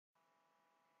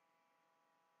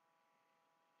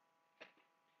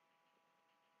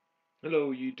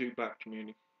Hello, YouTube Pop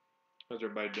community. How's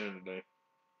everybody doing today?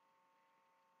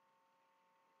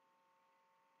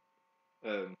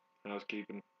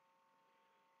 Housekeeping.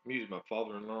 I'm using my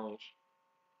father-in-law's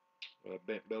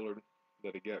bent billard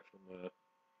that he got from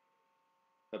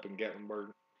up in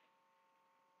Gatlinburg.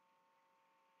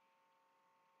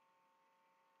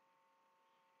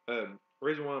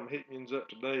 Reason why I'm hitting you up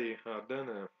today, I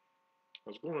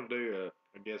was going to do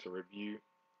I guess a review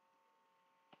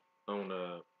on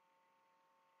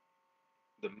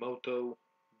the Molto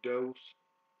Dose,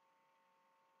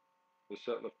 the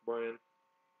Sutliff brand.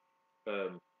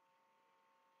 Um,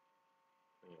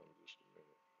 Hang on just a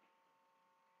minute.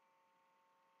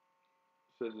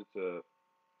 It says it's a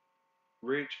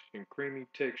rich and creamy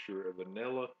texture of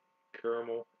vanilla,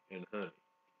 caramel, and honey.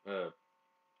 Uh,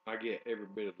 I get every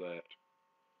bit of that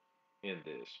in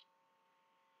this.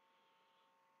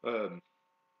 Um,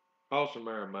 Awesome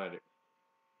aromatic.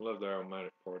 Love the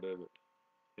aromatic part of it.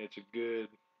 It's a good,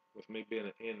 with me being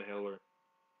an inhaler,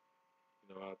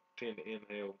 I tend to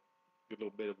inhale a good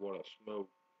little bit of what I smoke.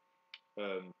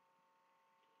 Um,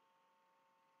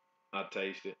 I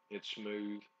taste it. It's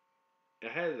smooth.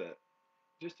 It has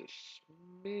just a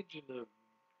smidgen of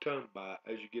tongue bite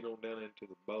as you get on down into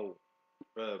the bowl.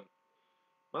 Um,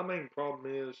 my main problem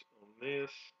is on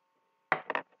this,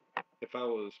 if I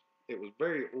was, it was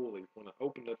very oily when I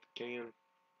opened up the can.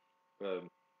 Um,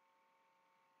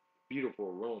 Beautiful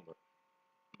aroma,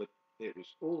 but it was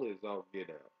oily as all get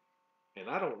out. And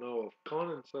I don't know if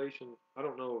condensation, I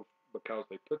don't know if because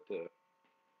they put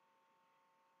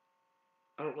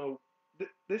I don't know,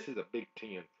 this is a big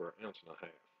 10 for an ounce and a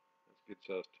half. That's a good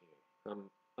size 10.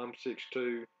 I'm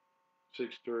 6'2",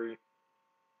 6'3",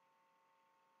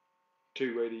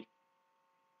 280.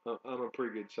 I'm a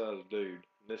pretty good sized dude.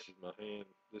 And this is my hand.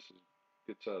 This is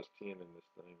good size 10 in this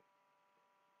thing.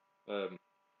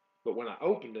 But when I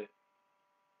opened it,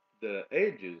 the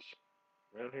edges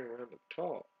around here, around the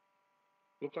top,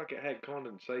 looked like it had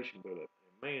condensation built up.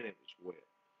 And man, it was wet.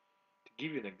 To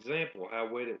give you an example of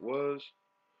how wet it was,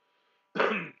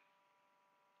 the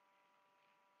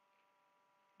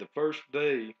first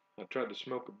day I tried to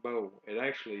smoke a bowl, it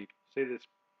actually, see this,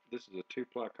 this is a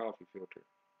two-ply coffee filter.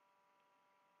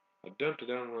 I dumped it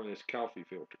down on this coffee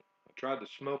filter. I tried to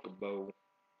smoke a bowl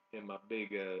in my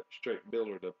big straight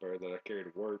billard up there that I carry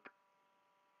to work.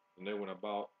 And then when I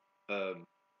bought, um,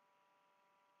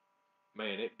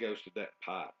 man, it ghosted that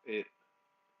pipe. It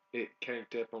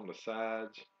canked up on the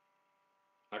sides.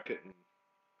 I couldn't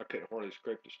I couldn't hardly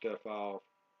scrape the stuff off.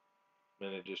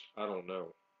 Man, it just I don't know.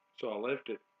 So I left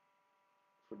it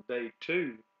for day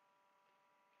two.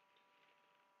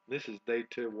 This is day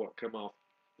two of what come off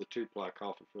the two ply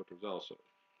coffee filters also.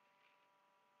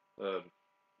 Um,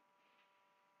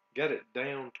 got it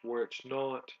down to where it's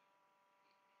not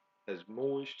as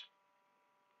moist,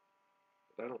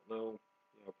 but I don't know.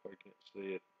 Y'all probably can't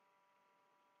see it.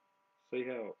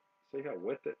 See how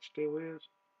wet that still is?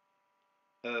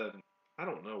 Um, I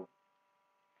don't know.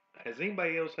 Has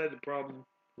anybody else had the problem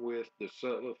with the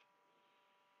Sutliff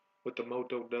with the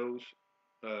Moto dose?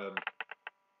 Um,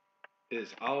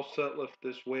 is all Sutliff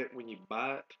this wet when you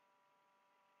buy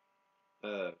it?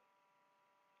 Uh,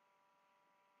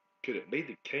 could it be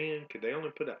the can? Could they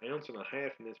only put an ounce and a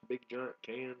half in this big giant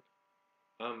can?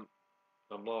 I'm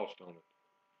I'm lost on it.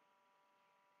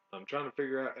 I'm trying to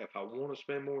figure out if I want to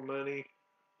spend more money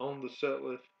on the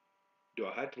Sutliff. Do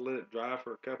I have to let it dry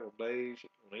for a couple of days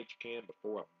on each can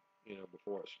before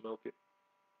before I smoke it?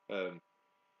 Um,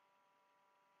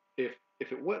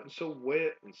 if it wasn't so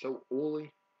wet and so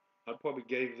oily, I'd probably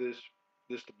gave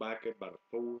this tobacco about a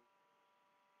 4.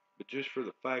 But just for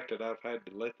the fact that I've had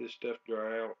to let this stuff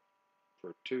dry out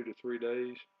for 2 to 3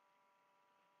 days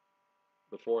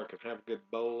before I could have a good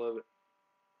bowl of it,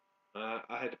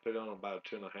 I had to put it on about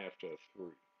a 2.5 to a 3.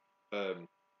 Um,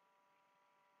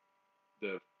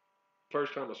 the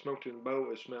first time I smoked it in the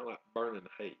bowl, it smelled like burning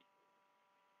hay.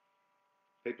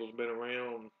 People's been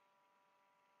around,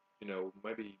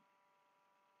 maybe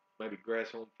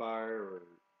grass on fire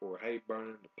or hay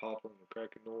burning, the popping, the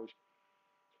cracking noise.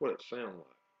 That's what it sounded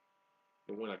like.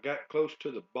 But when I got close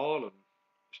to the bottom,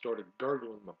 it started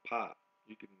gurgling my pipe.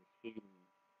 You can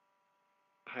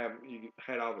you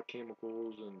had all the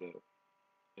chemicals and the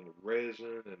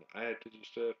resin and the additives and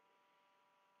stuff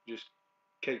just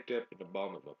caked up in the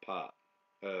bottom of my pipe.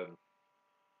 Um,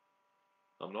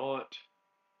 I'm not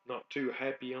too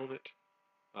happy on it.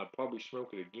 I'd probably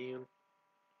smoke it again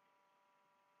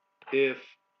if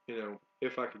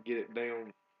if I could get it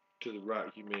down to the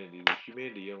right humidity. The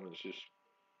humidity on it is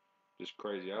just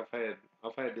crazy.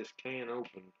 I've had this can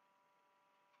open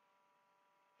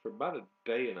for about a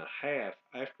day and a half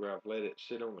after I've let it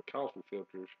sit on the coffee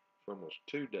filters for almost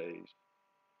 2 days,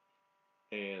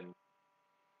 and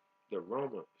the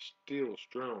aroma is still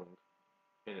strong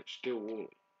and it's still woolly.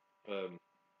 Um,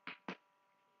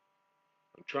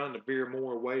 I'm trying to veer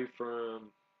more away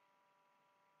from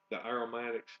the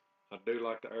aromatics. I do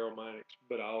like the aromatics,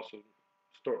 but I also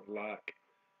start to like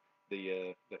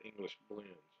the English blends.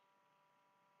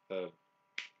 Uh,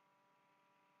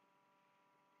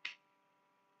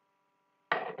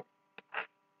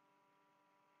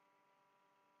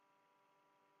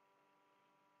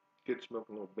 Good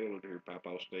smoking little billet here,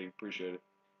 Papa Steve. Appreciate it.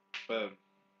 Um,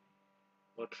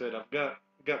 like I said, I've got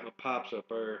my pipes up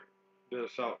there. Did a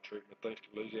salt treatment thanks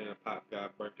to Louisiana pipe guy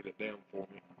breaking it down for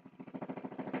me.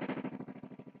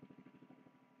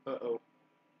 Uh-oh.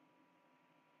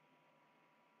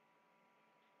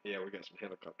 Yeah, we got some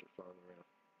helicopters flying around.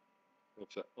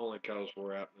 It's only cause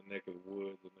we're out in the neck of the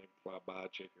woods and they fly by,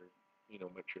 check her,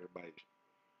 make sure everybody's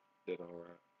did all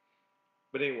right.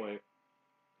 But anyway,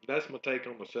 that's my take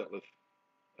on the Sutliff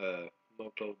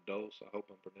Molto Dolce. I hope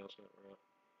I'm pronouncing it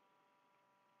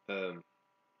right.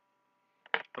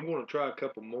 I'm going to try a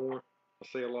couple more. I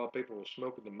see a lot of people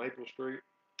smoking the Maple Street.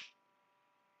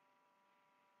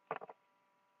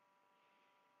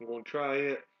 I'm going to try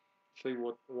it, see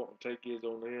what my take is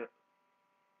on that.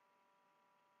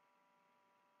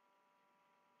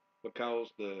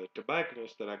 Because the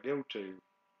tobacconist that I go to,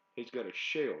 he's got a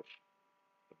shelf,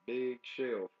 a big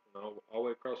shelf, and all the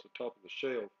way across the top of the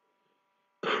shelf,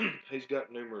 he's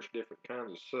got numerous different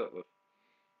kinds of Sutliff.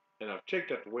 And I've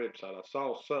checked out the website. I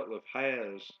saw Sutliff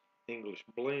has English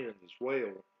blends as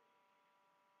well,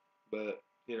 but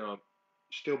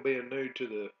still being new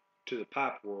to the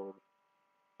pipe world,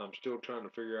 I'm still trying to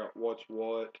figure out what's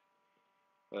what.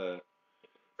 Uh,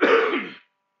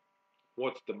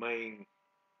 what's the main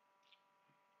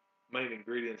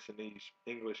ingredients in these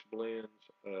English blends?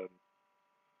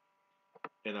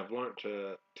 And I've learned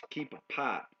to keep a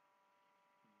pipe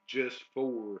just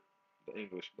for the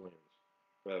English blends.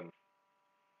 Um,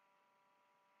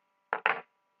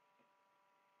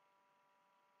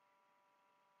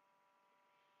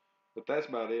 but that's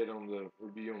about it on the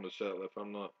review on the Sutliff.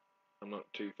 I'm not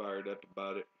too fired up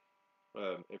about it.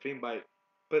 If anybody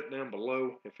put down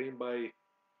below, if anybody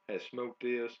has smoked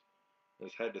this,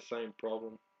 has had the same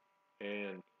problem,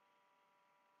 and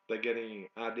they get any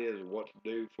ideas of what to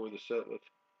do for the Sutliff,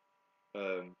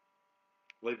 um,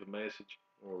 leave a message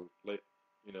or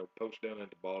post down at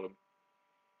the bottom.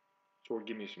 Sort of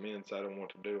give me some insight on what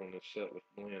to do on this Sutliff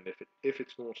blend if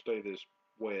it's going to stay this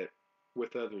wet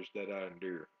with others that I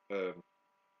endure.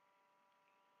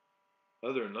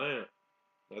 Other than that,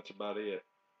 that's about it.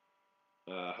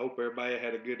 I hope everybody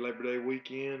had a good Labor Day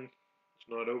weekend. It's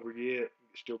not over yet.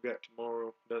 Still got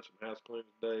tomorrow. Done some house cleaning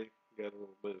today. Got a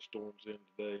little bit of storms in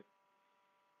today.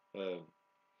 Um,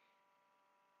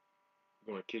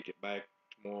 going to kick it back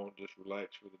tomorrow. Just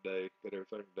relax for the day. Get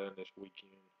everything done this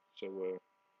weekend. So,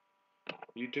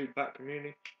 YouTube Pipe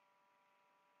community,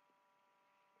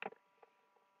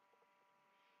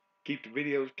 keep the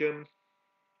videos coming.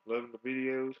 Loving the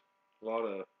videos. A lot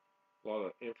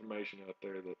of information out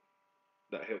there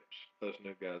that helps us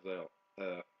new guys out.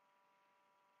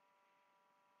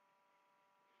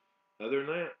 Other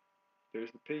than that,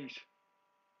 there's the peace.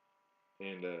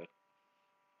 And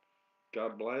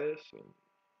God bless and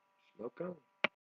smoke on.